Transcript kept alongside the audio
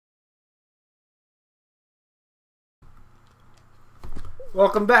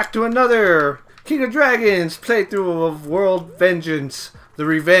Welcome back to another King of Dragons playthrough of World Vengeance, The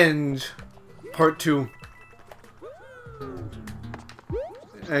Revenge, Part 2.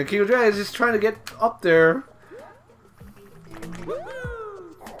 And King of Dragons is trying to get up there.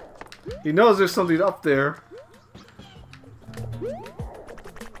 He knows there's something up there.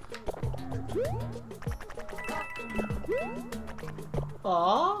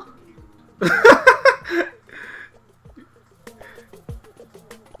 Aww.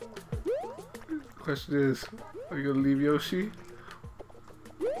 Question is, are you gonna leave Yoshi?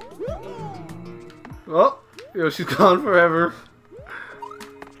 Oh, Yoshi's gone forever.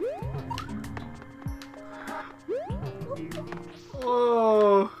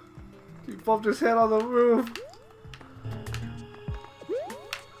 Oh, he bumped his head on the roof.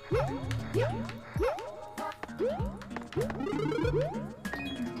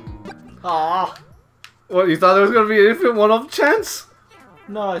 Aww. What, you thought there was gonna be an infinite one-up chance?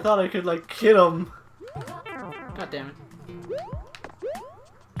 No, I thought I could like hit him. God damn it.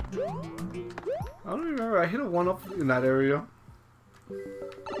 I don't remember. I hit a one-up in that area.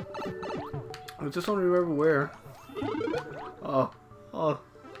 I just don't remember where. Oh.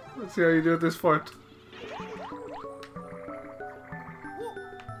 Let's see how you do with this part.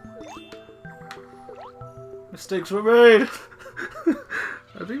 Mistakes were made.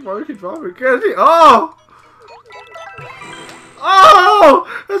 I think Mario can drop it. Can he? Oh! Oh!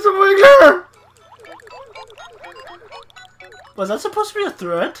 It's a wiggler! Was that supposed to be a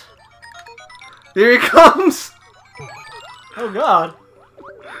threat? Here he comes! Oh god.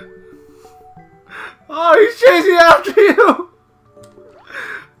 Oh, he's chasing after you!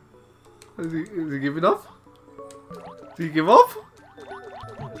 Is he giving up? Did he give up?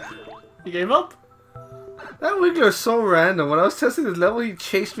 You gave up? That wiggler is so random. When I was testing this level, he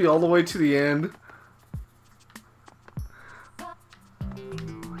chased me all the way to the end.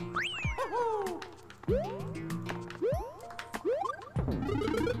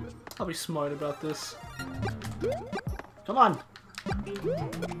 I'll be smart about this. Come on.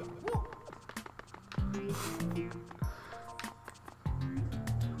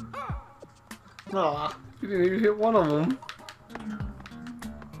 Aw. You didn't even hit one of them.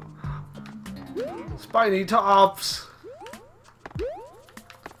 Spiny tops!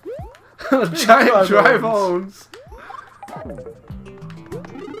 Giant dry bones!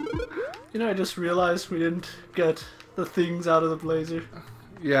 You know, I just realized we didn't get the things out of the blazer.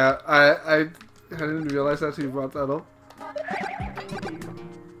 Yeah, I didn't realize that until you brought that up.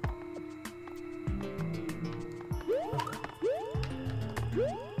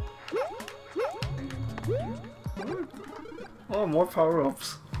 Oh, more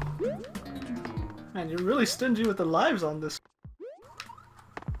power-ups. Man, you're really stingy with the lives on this.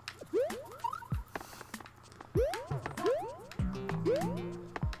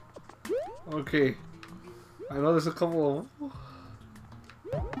 Okay. I know there's a couple of...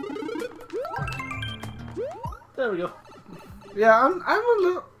 There we go. Yeah, I'm a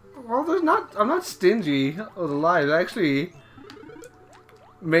little... Well, I'm not stingy of the lives. I actually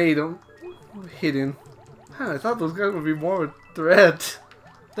made them hidden. Man, I thought those guys would be more of a threat.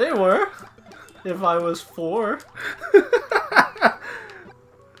 They were. If I was 4.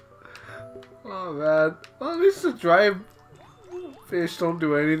 Oh man. Well, at least the dry fish don't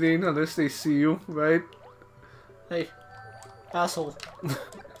do anything unless they see you, right? Hey. Asshole.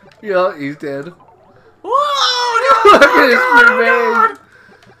 Yeah, he's dead. Whoa! Look at his remains!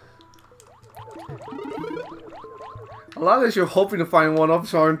 A lot of this you're hoping to find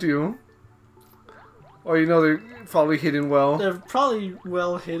one-ups, aren't you? Or you know they're probably hidden well. They're probably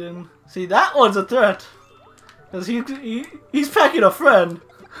well hidden. See, that one's a threat. Because he's packing a friend.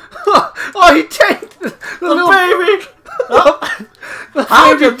 Oh, he tanked the little baby!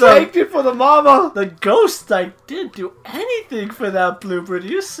 How did you take it for the mama? The ghost like didn't do anything for that blooper. Do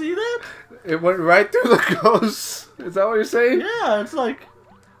you see that? It went right through the ghost. Is that what you're saying? Yeah, it's like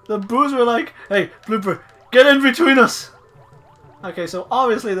the boos were like, "Hey, blooper, get in between us." Okay, so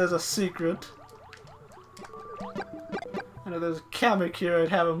obviously there's a secret. I know there's a Kamek here. I'd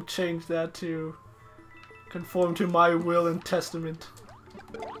have him change that to conform to my will and testament.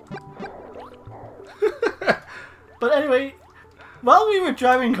 But anyway, while we were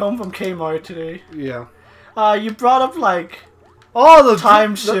driving home from Kmart today, Yeah. you brought up like Oh, the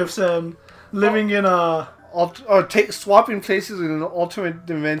time shifts and living in a swapping places in an alternate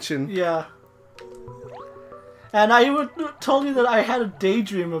dimension. yeah. And I told you that I had a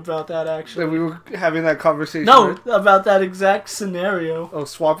daydream about that actually. That we were having that conversation. No, right? about that exact scenario. Oh,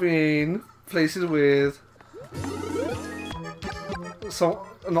 swapping places with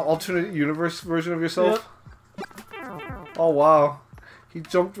an alternate universe version of yourself. Yep. Oh wow, He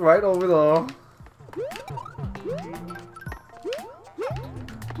jumped right over the...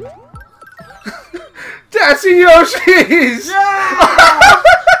 Dancing Yoshis! Yeah!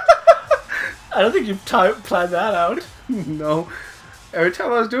 I don't think you planned that out. No. Every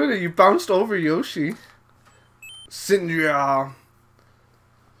time I was doing it, you bounced over Yoshi. Syndra.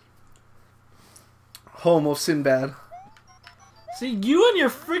 Home of Sinbad. See, you and your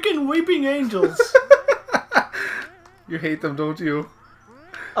freaking weeping angels. You hate them, don't you?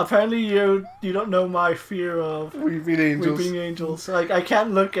 Apparently you don't know my fear of Weeping angels. weeping angels. Like, I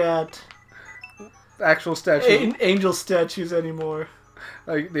can't look at Actual statues. angel statues anymore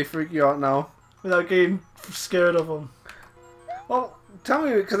Like, they freak you out now. without getting scared of them. Well, tell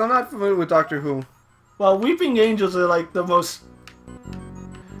me, because I'm not familiar with Doctor Who. Well, weeping angels are like the most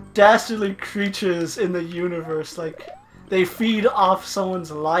dastardly creatures in the universe. Like, they feed off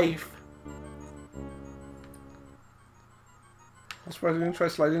someone's life. I'm surprised you didn't try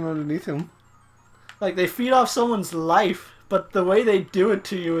sliding underneath him. Like, they feed off someone's life, but the way they do it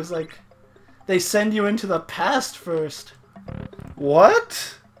to you is like, they send you into the past first.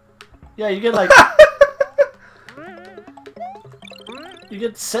 What? Yeah, you get like... you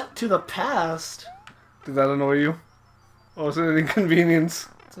get sent to the past. Did that annoy you? Or was it an inconvenience?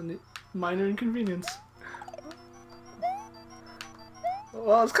 It's a minor inconvenience.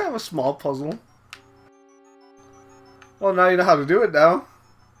 Well, it's kind of a small puzzle. Well, now you know how to do it now.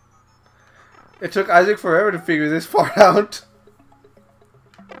 It took Isaac forever to figure this part out.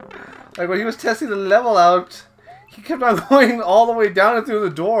 Like, when he was testing the level out, he kept on going all the way down and through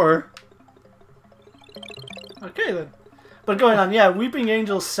the door. Okay, then. But going on, yeah, weeping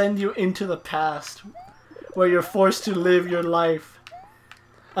angels send you into the past, where you're forced to live your life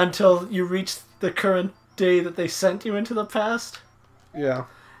until you reach the current day that they sent you into the past. Yeah.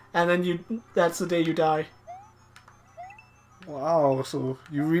 And then that's the day you die. Wow, so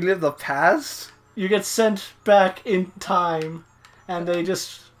you relive the past? You get sent back in time, and they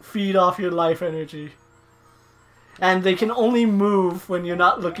just feed off your life energy. And they can only move when you're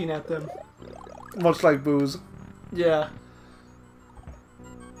not looking at them. Much like booze. Yeah.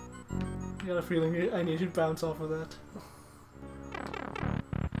 I got a feeling I need to bounce off of that.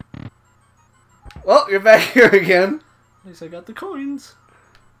 Well, you're back here again. At least I got the coins.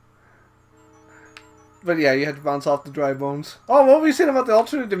 But yeah, you had to bounce off the dry bones. Oh, what were you saying about the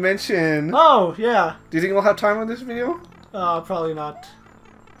alternate dimension? Oh, yeah. Do you think we'll have time on this video? Probably not.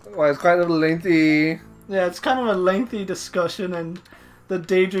 Well, it's quite a little lengthy. Yeah, it's kind of a lengthy discussion, and the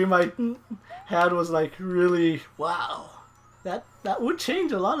daydream I had was like, really, wow. That would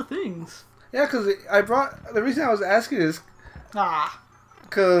change a lot of things. Yeah, because the reason I was asking is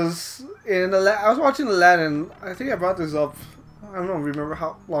because I was watching Aladdin. I think I brought this up. I don't remember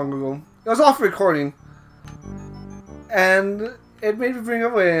how long ago. It was off recording. And it made me bring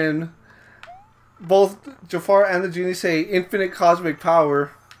up when both Jafar and the genie say infinite cosmic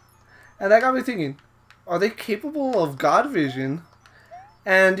power. And that got me thinking, are they capable of God vision?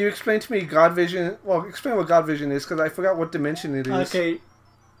 And you explained to me God vision. Well, explain what God vision is, because I forgot what dimension it is.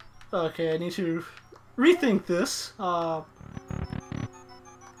 Okay, I need to rethink this.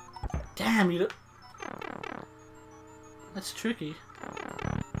 Damn, that's tricky.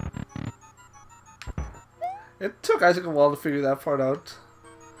 It took Isaac a while to figure that part out.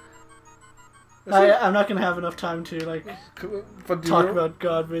 I'm not gonna have enough time to like talk about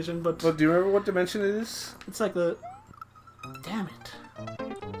God vision, but do you remember what dimension it is? It's like the... Damn it.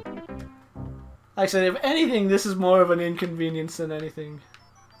 Like I said, if anything, this is more of an inconvenience than anything.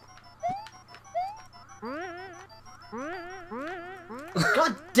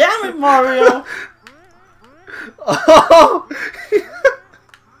 God damn it, Mario! Oh!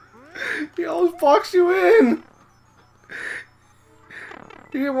 He almost boxed you in!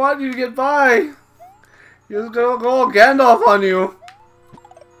 He didn't want you to get by! He was gonna go all Gandalf on you!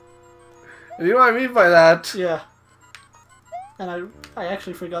 And you know what I mean by that? Yeah. And I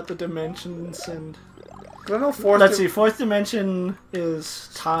actually forgot the dimensions and... Let's see, fourth dimension is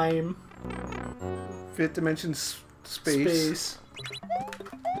time. Fifth dimension space.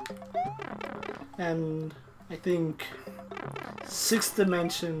 And I think sixth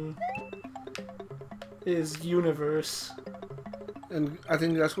dimension is universe. And I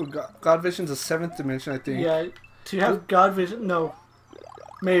think that's what God Vision's the seventh dimension, I think. Yeah, to have God Vision, no.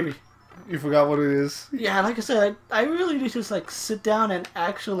 Maybe. You forgot what it is. Yeah, like I said, I really need to just like sit down and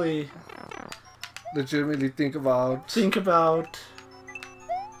actually legitimately think about...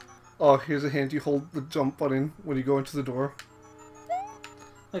 Oh, here's a hint. You hold the jump button when you go into the door.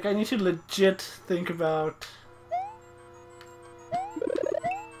 Like, I need to legit think about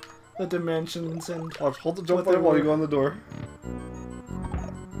the dimensions and... Watch, hold the jump button while you go in the door.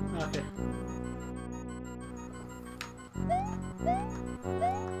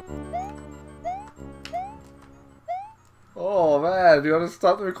 Yeah, do you want to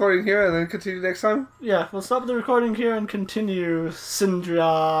stop the recording here and then continue next time? Yeah, we'll stop the recording here and continue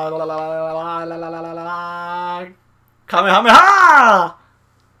Syndra. Kamehameha!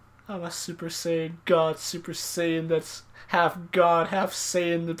 I'm a Super Saiyan God, Super Saiyan that's half God, half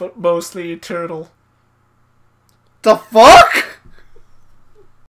Saiyan, but mostly eternal. The fuck?